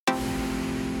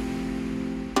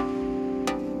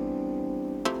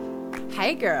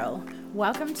Hey girl,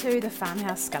 welcome to the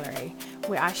Farmhouse Scullery,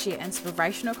 where I share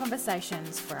inspirational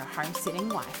conversations for a homesteading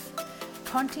wife.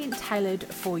 Content tailored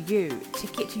for you to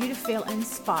get you to feel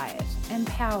inspired,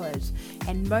 empowered,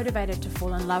 and motivated to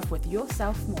fall in love with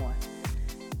yourself more.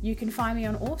 You can find me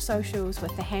on all socials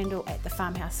with the handle at the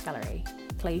Farmhouse Scullery.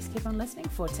 Please keep on listening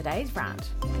for today's rant.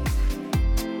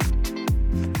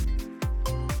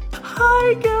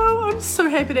 Hi girl, I'm so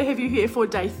happy to have you here for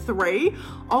day 3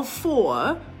 of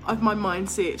 4 of my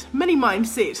mini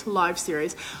mindset live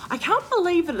series. I can't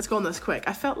believe that it's gone this quick.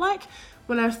 I felt like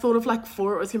when I thought of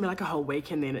 4, it was gonna be like a whole week,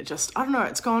 and then it just, I don't know,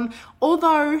 it's gone.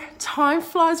 Although time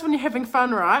flies when you're having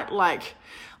fun, right?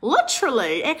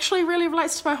 Literally, actually really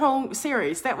relates to my whole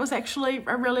series. That was actually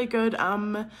a really good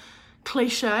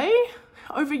cliche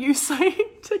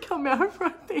overuse to come out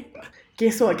right then.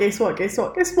 Guess what?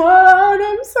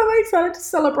 I'm so excited to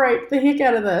celebrate the heck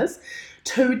out of this.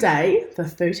 Today, the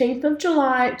 13th of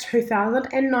July,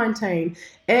 2019,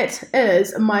 it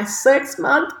is my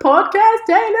 6-month podcast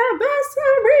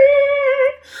anniversary.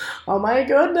 Oh my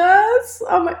goodness.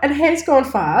 It has gone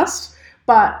fast,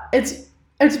 but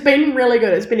it's been really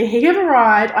good. It's been a heck of a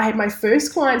ride. I had my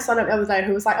first client sign up the other day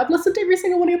who was like, I've listened to every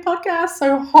single one of your podcasts,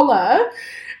 so holla.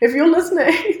 If you're listening,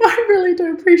 I really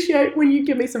do appreciate when you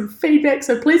give me some feedback,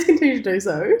 so please continue to do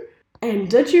so. And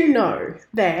did you know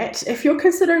that if you're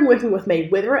considering working with me,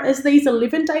 whether it is these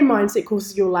 11-day mindset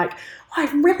courses, you're like, I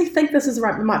really think this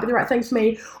might be the right thing for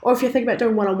me, or if you're thinking about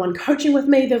doing one-on-one coaching with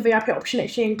me, the VIP option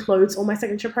actually includes all my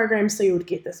signature programs, so you would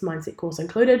get this mindset course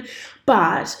included.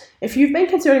 But if you've been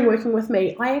considering working with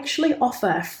me, I actually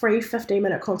offer free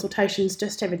 15-minute consultations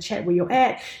just to have a chat where you're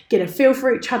at, get a feel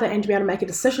for each other, and to be able to make a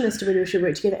decision as to whether we should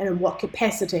work together and in what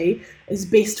capacity is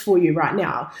best for you right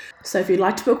now. So if you'd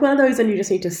like to book one of those, then you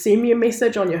just need to send me a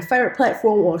message on your favorite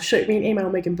platform or shoot me an email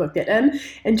and we can book that in.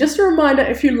 And just a reminder,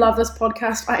 if you love this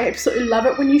podcast, I absolutely love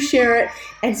it when you share it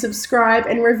and subscribe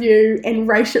and review and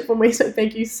rate it for me, so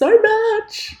thank you so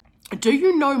much. Do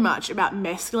you know much about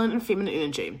masculine and feminine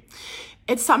energy?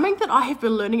 It's something that I have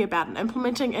been learning about and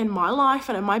implementing in my life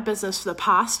and in my business for the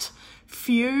past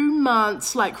few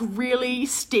months, really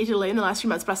steadily in the last few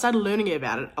months, but I started learning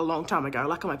about it a long time ago,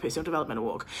 on my personal development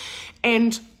walk.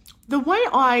 And the way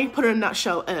I put it in a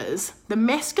nutshell is the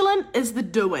masculine is the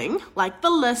doing, the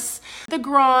lists, the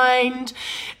grind.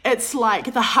 It's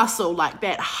the hustle, that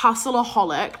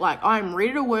hustleaholic. I'm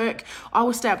ready to work. I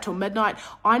will stay up till midnight.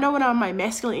 I know when I'm my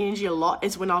masculine energy a lot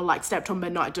is when I'll stay up till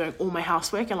midnight doing all my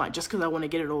housework and just because I want to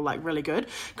get it all really good.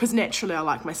 Because naturally I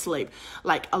like my sleep,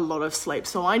 a lot of sleep.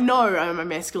 So I know I'm a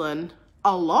masculine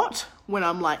a lot when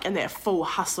I'm in that full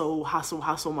hustle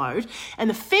mode. And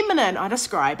the feminine I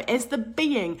describe as the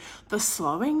being, the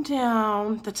slowing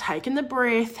down, the taking the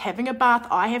breath, having a bath.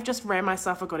 I have just ran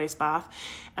myself a goddess bath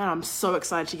and I'm so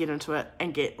excited to get into it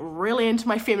and get really into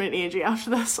my feminine energy after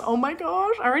this. Oh my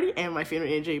gosh, I already am my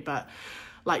feminine energy, but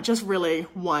just really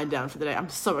wind down for the day. I'm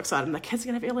so excited, and the kids are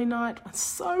gonna have early night. I'm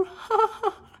so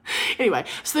Anyway,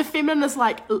 so the feminine is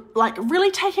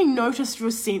really taking notice of your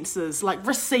senses,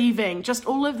 receiving, just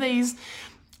all of these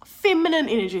feminine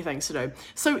energy things to do.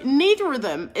 So neither of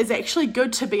them is actually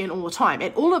good to be in all the time.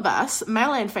 And all of us,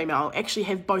 male and female, actually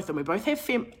have both of them. We both have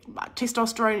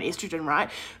testosterone and estrogen,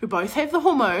 right? We both have the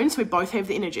hormones, we both have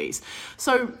the energies.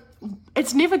 So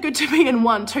it's never good to be in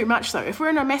one too much though. If we're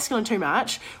in our masculine too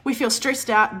much, we feel stressed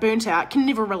out, burnt out, can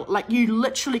never, you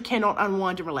literally cannot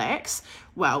unwind and relax.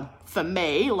 Well, for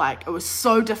me, it was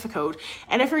so difficult.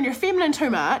 And if you're in your feminine too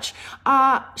much,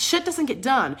 shit doesn't get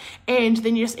done. And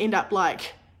then you just end up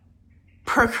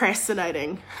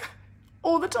procrastinating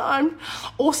all the time.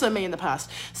 Also me in the past.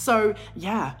 So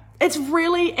yeah, it's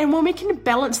really, and when we can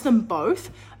balance them both,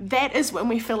 that is when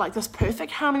we feel this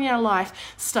perfect harmony in our life.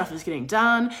 Stuff is getting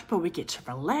done, but we get to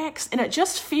relax, and it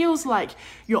just feels like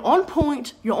you're on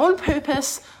point, you're on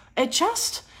purpose.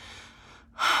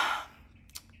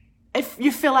 If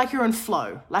you feel like you're in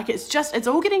flow, it's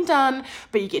all getting done,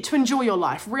 but you get to enjoy your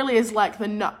life. Really is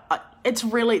it's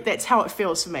really, that's how it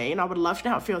feels for me, and I would love to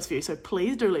know how it feels for you, so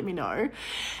please do let me know.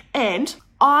 And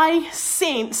I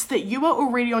sense that you are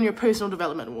already on your personal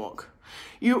development walk.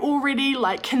 You already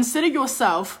consider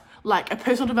yourself a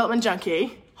personal development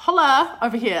junkie. Holla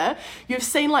over here. You've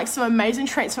seen some amazing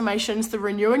transformations, the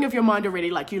renewing of your mind already.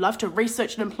 You love to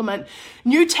research and implement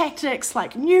new tactics,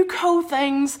 new cool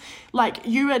things.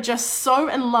 You are just so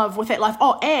in love with that life.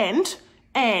 Oh,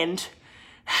 and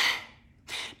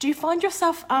do you find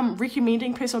yourself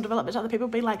recommending personal development to other people?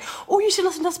 Be oh, you should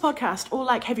listen to this podcast. Or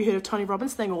have you heard of Tony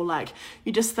Robbins thing? Or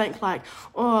you just think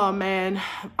oh man,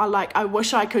 I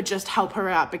wish I could just help her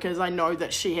out because I know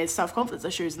that she has self-confidence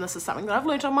issues. And this is something that I've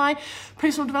learned on my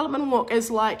personal development walk is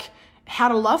how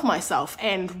to love myself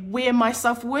and where my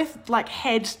self-worth like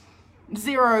had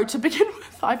 0 to begin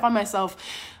with. I find myself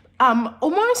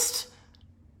almost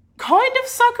kind of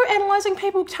psychoanalyzing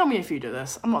people. Tell me if you do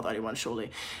this. I'm not the only one, surely.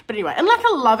 But anyway, in like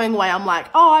a loving way, I'm like,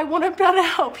 oh, I want to be able to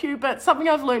help you. But something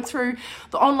I've learned through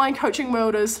the online coaching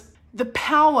world is the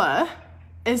power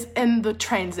is in the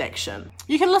transaction.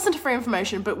 You can listen to free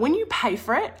information, but when you pay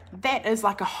for it, that is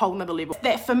like a whole nother level.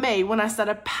 That for me, when I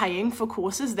started paying for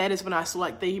courses, that is when I saw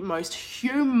like the most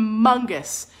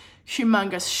humongous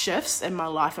shifts in my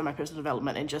life and my personal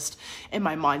development and just in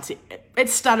my mindset. It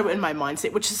started in my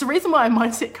mindset, which is the reason why I'm a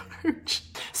mindset coach.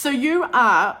 So you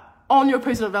are on your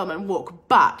personal development walk,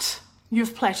 but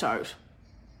you've plateaued.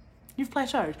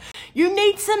 You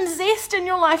need some zest in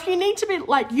your life. You need to be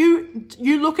like, you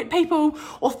look at people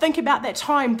or think about that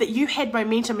time that you had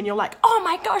momentum and you're like, oh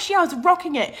my gosh, yeah, I was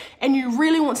rocking it. And you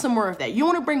really want some more of that. You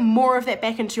want to bring more of that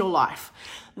back into your life.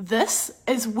 This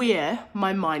is where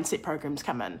my mindset programs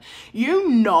come in. You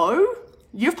know,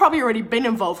 you've probably already been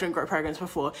involved in group programs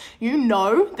before. You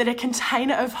know that a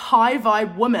container of high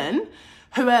vibe women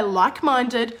who are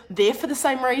like-minded, there for the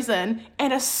same reason,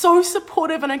 and are so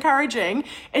supportive and encouraging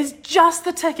is just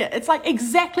the ticket. It's like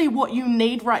exactly what you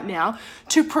need right now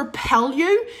to propel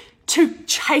you to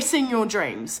chasing your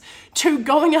dreams, to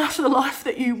going after the life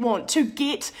that you want, to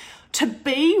get to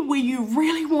be where you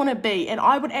really want to be. And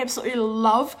I would absolutely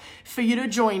love for you to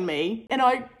join me, and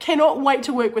I cannot wait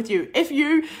to work with you. If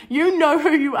you know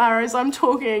who you are as I'm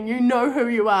talking, you know who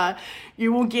you are,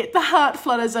 you will get the heart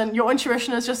flutters and your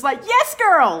intuition is just like, yes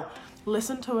girl,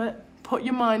 listen to it, put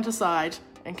your mind aside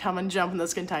and come and jump in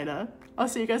this container. I'll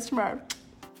see you guys tomorrow.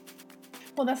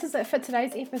 Well, this is it for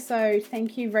today's episode.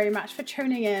 Thank you very much for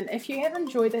tuning in. If you have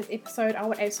enjoyed this episode, I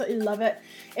would absolutely love it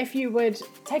if you would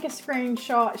take a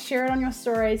screenshot, share it on your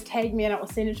stories, tag me, and I will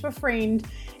send it to a friend.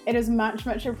 It is much,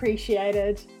 much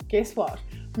appreciated. Guess what?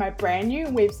 My brand new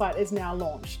website is now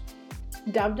launched.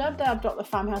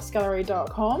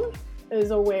 www.thefarmhousescullery.com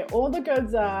is where all the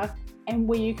goods are and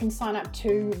where you can sign up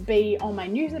to be on my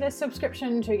newsletter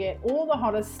subscription to get all the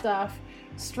hottest stuff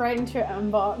straight into your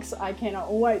inbox. I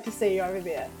cannot wait to see you over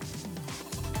there.